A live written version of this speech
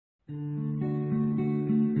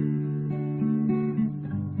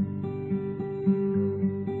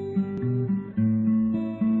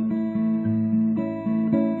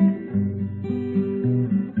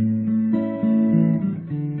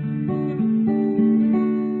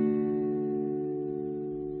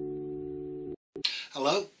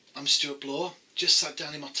Hello, I'm Stuart Bloor. Just sat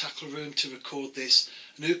down in my tackle room to record this,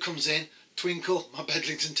 and who comes in? Twinkle, my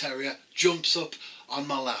Bedlington Terrier, jumps up on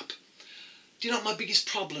my lap. Do you know what my biggest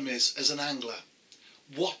problem is as an angler?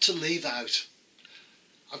 What to leave out.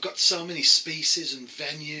 I've got so many species and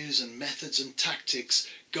venues and methods and tactics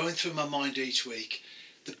going through my mind each week.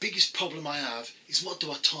 The biggest problem I have is, what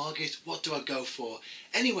do I target? What do I go for?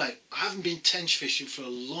 Anyway, I haven't been tench fishing for a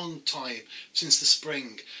long time, since the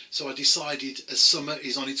spring, so I decided, as summer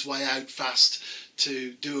is on its way out fast,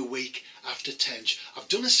 to do a week after tench. I've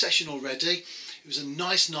done a session already. It was a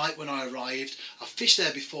nice night when I arrived. I've fished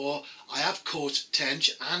there before. I have caught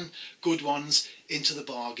tench, and good ones into the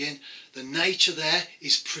bargain. The nature there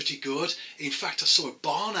is pretty good. In fact, I saw a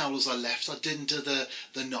barn owl as I left. I didn't do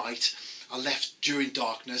the night. I left during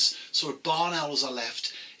darkness. Saw a barn owl as I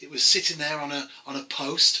left. It was sitting there on a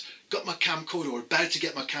post. Got my camcorder, or about to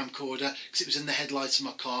get my camcorder, because it was in the headlights of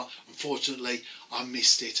my car. Unfortunately, I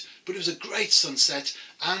missed it. But it was a great sunset,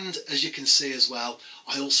 and as you can see as well,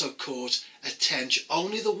 I also caught a tench,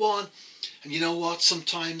 only the one. And you know what?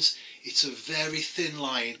 Sometimes it's a very thin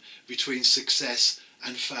line between success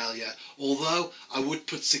and failure. Although I would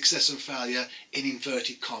put success and failure in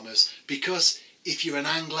inverted commas, because if you're an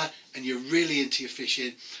angler and you're really into your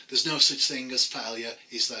fishing, there's no such thing as failure,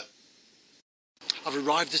 is there? I've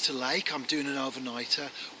arrived at a lake. I'm doing an overnighter.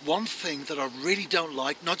 One thing that I really don't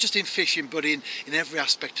like, not just in fishing but in every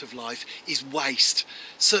aspect of life, is waste.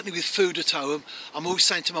 Certainly with food at home. I'm always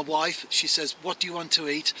saying to my wife, she says, what do you want to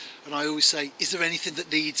eat? And I always say, is there anything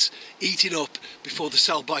that needs eating up before the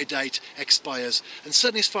sell-by date expires? And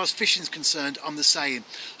certainly as far as fishing is concerned, I'm the same.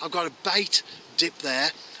 I've got a bait dip there,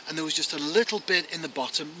 and there was just a little bit in the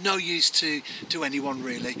bottom, no use to anyone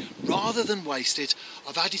really. Rather than waste it,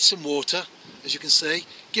 I've added some water, as you can see,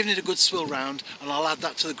 giving it a good swill round, and I'll add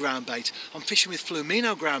that to the ground bait. I'm fishing with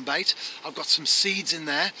Flumino ground bait. I've got some seeds in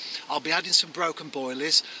there. I'll be adding some broken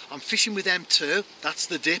boilies. I'm fishing with M2, that's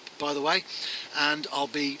the dip by the way, and I'll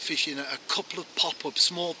be fishing a couple of pop-ups,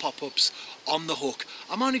 small pop-ups on the hook.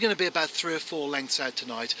 I'm only going to be about 3 or 4 lengths out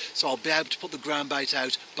tonight, so I'll be able to put the ground bait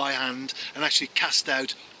out by hand and actually cast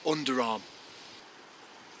out underarm.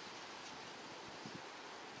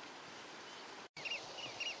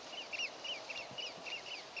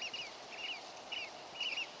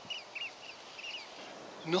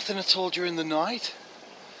 Nothing at all during the night,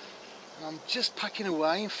 and I'm just packing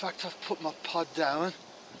away. In fact, I've put my pod down,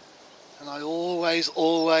 and I always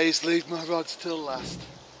leave my rods till last.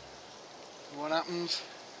 And what happens?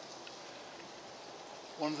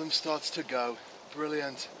 One of them starts to go.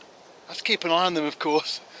 Brilliant. I have to keep an eye on them, of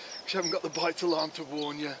course, because you haven't got the bite alarm to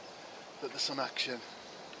warn you that there's some action.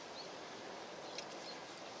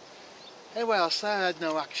 Anyway, I'll say I had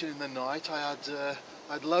no action in the night. I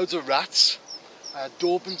had loads of rats. I had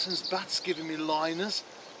Dorbenton's bats giving me liners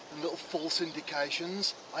and little false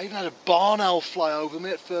indications. I even had a barn owl fly over me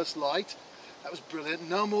at first light. That was brilliant.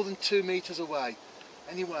 No more than 2 meters away.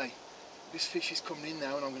 Anyway, this fish is coming in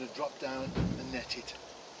now, and I'm going to drop down and net it.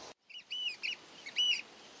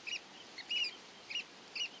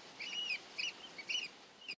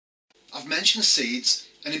 I've mentioned seeds,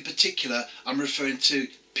 and in particular I'm referring to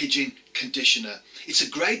pigeon conditioner. It's a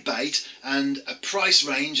great bait, and a price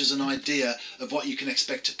range as an idea of what you can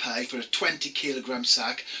expect to pay for a 20 kilogram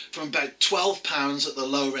sack, from about £12 at the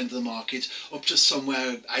lower end of the market up to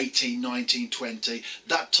somewhere 18, 19, 20,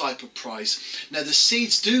 that type of price. Now the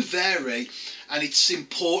seeds do vary, and it's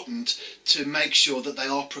important to make sure that they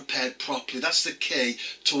are prepared properly. That's the key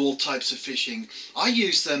to all types of fishing. I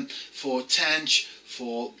use them for tench,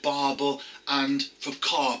 for barbel and for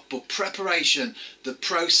carp, but preparation, the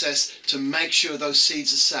process to make sure those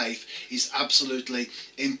seeds are safe, is absolutely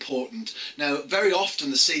important. Now very often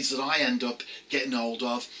the seeds that I end up getting hold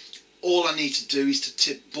of, all I need to do is to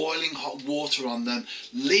tip boiling hot water on them,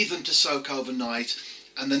 leave them to soak overnight,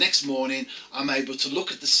 and the next morning I'm able to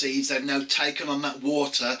look at the seeds. They've now taken on that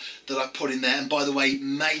water that I put in there, and by the way,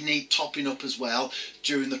 may need topping up as well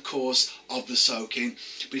during the course of the soaking,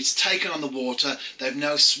 but it's taken on the water. They've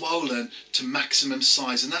now swollen to maximum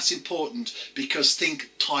size, and that's important because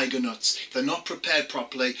think tiger nuts. If they're not prepared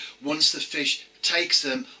properly, once the fish takes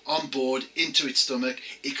them on board into its stomach,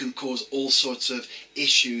 it can cause all sorts of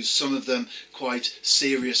issues, some of them quite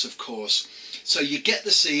serious of course. So you get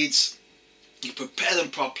the seeds, you prepare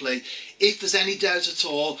them properly. If there's any doubt at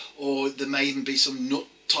all, or there may even be some nut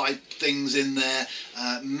type things in there.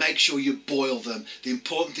 Make sure you boil them. The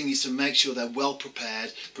important thing is to make sure they're well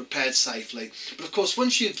prepared safely. But of course,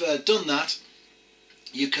 once you've done that,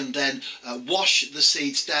 you can then wash the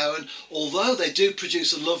seeds down. Although they do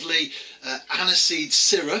produce a lovely aniseed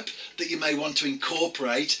syrup that you may want to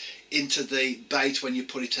incorporate into the bait when you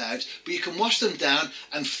put it out, but you can wash them down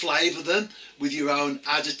and flavour them with your own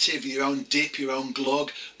additive, your own dip, your own glug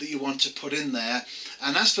that you want to put in there.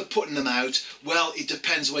 And as for putting them out, well, it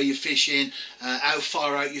depends where you're fishing, how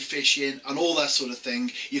far out you're fishing and all that sort of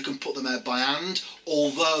thing. You can put them out by hand,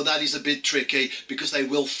 although that is a bit tricky because they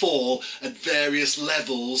will fall at various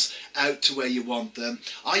levels out to where you want them.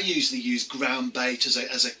 I usually use ground bait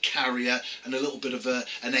as a carrier and a little bit of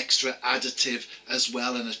an extra additive as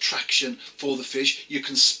well, an attraction for the fish. You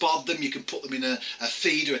can spod them, you can put them in a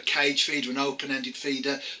feeder, a cage feeder, an open-ended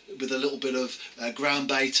feeder with a little bit of ground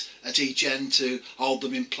bait at each end to hold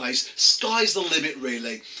them in place. Sky's the limit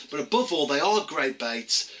really, but above all they are great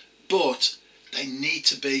baits, but they need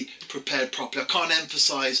to be prepared properly. I can't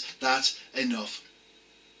emphasise that enough.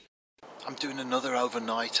 I'm doing another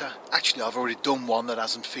overnighter. Actually, I've already done one that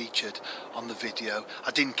hasn't featured on the video.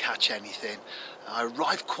 I didn't catch anything. I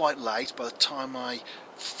arrived quite late. By the time I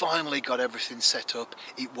finally got everything set up,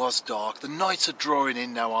 it was dark. The nights are drawing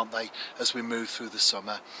in now, aren't they, as we move through the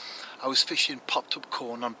summer. I was fishing popped up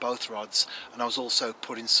corn on both rods, and I was also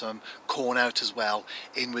putting some corn out as well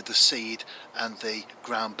in with the seed and the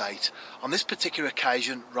ground bait. On this particular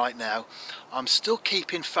occasion right now, I'm still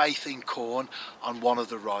keeping faith in corn on one of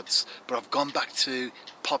the rods, but I've gone back to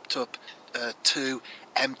popped up 2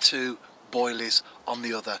 M2 boilies on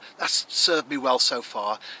the other. That's served me well so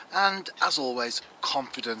far, and as always,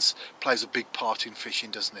 confidence plays a big part in fishing,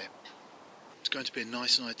 doesn't it? It's going to be a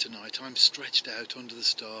nice night tonight. I'm stretched out under the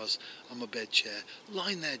stars on my bed chair,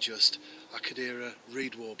 lying there just. I could hear a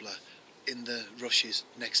reed warbler in the rushes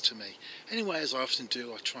next to me. Anyway, as I often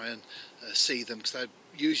do, I try and see them because they're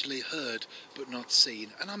usually heard but not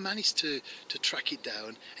seen, and I managed to track it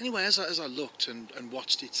down. Anyway, as I looked and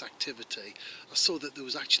watched its activity, I saw that there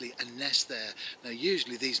was actually a nest there. Now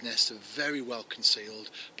usually these nests are very well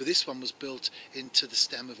concealed, but this one was built into the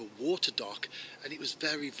stem of a water dock and it was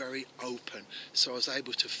very, very open, so I was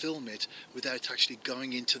able to film it without actually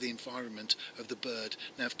going into the environment of the bird.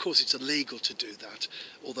 Now of course it's illegal to do that,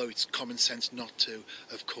 although it's common sense not to,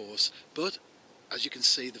 of course, but as you can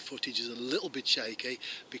see, the footage is a little bit shaky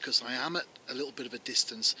because I am at a little bit of a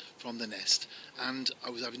distance from the nest, and I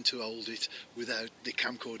was having to hold it without the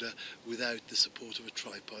camcorder, without the support of a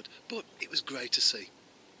tripod, but it was great to see.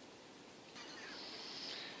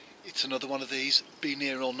 It's another one of these, been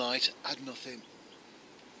here all night, had nothing,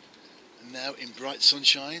 and now in bright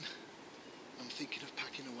sunshine I'm thinking of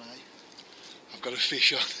packing away. I've got a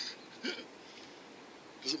fish on.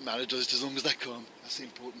 Doesn't matter, does it, as long as they come. That's the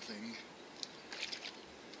important thing.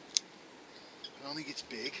 I don't think it's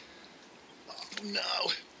big. Oh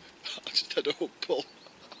no! I just had a hook pull.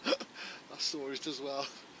 I saw it as well.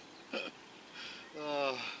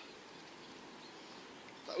 Oh,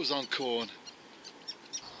 that was on corn.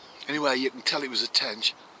 Anyway, you can tell it was a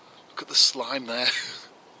tench. Look at the slime there.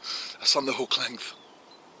 That's on the hook length.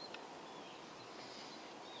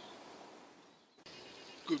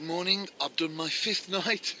 Good morning. I've done my 5th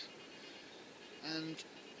night and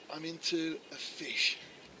I'm into a fish.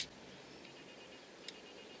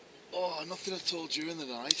 Oh, nothing at all during the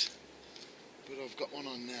night, but I've got one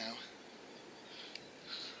on now.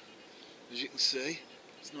 As you can see,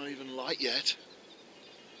 it's not even light yet.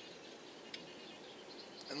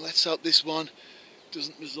 And let's hope this one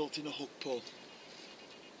doesn't result in a hook pull.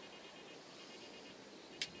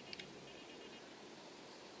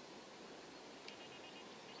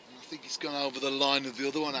 And I think it's gone over the line of the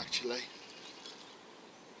other one actually.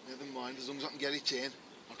 Never mind, as long as I can get it in,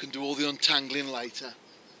 I can do all the untangling later.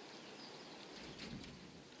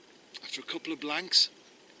 After a couple of blanks,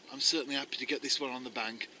 I'm certainly happy to get this one on the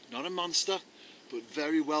bank. Not a monster, but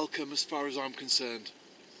very welcome as far as I'm concerned.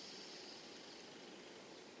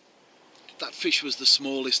 That fish was the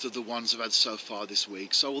smallest of the ones I've had so far this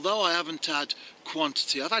week, so although I haven't had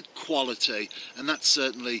quantity, I've had quality, and that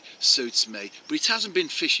certainly suits me. But it hasn't been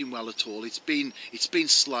fishing well at all. It's been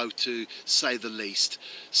slow, to say the least.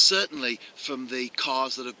 Certainly from the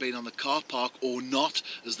cars that have been on the car park, or not,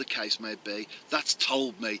 as the case may be, that's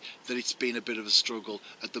told me that it's been a bit of a struggle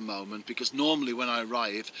at the moment, because normally when I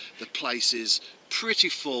arrive the place is pretty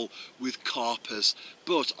full with carpers,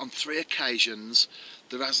 but on 3 occasions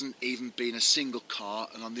there hasn't even been a single car,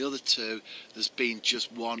 and on the other 2 there's been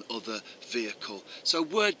just 1 other vehicle. So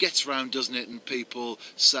word gets around, doesn't it, and people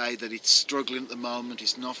say that it's struggling at the moment,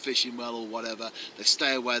 it's not fishing well or whatever, they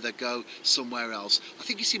stay away, they go somewhere else. I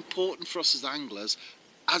think it's important for us as anglers,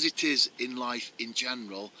 as it is in life in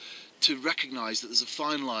general, to recognise that there's a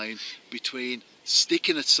fine line between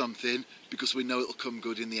sticking at something because we know it'll come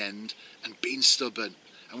good in the end and being stubborn.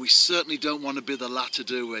 And we certainly don't want to be the latter,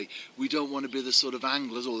 do we? We don't want to be the sort of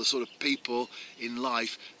anglers or the sort of people in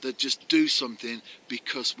life that just do something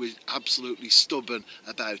because we're absolutely stubborn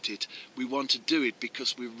about it. We want to do it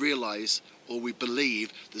because we realise or we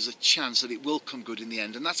believe there's a chance that it will come good in the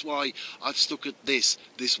end. And that's why I've stuck at this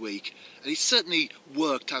week. And it's certainly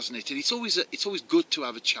worked, hasn't it? And it's always good to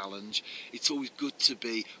have a challenge. It's always good to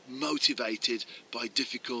be motivated by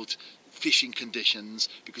difficult fishing conditions,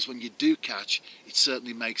 because when you do catch, it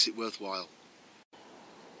certainly makes it worthwhile.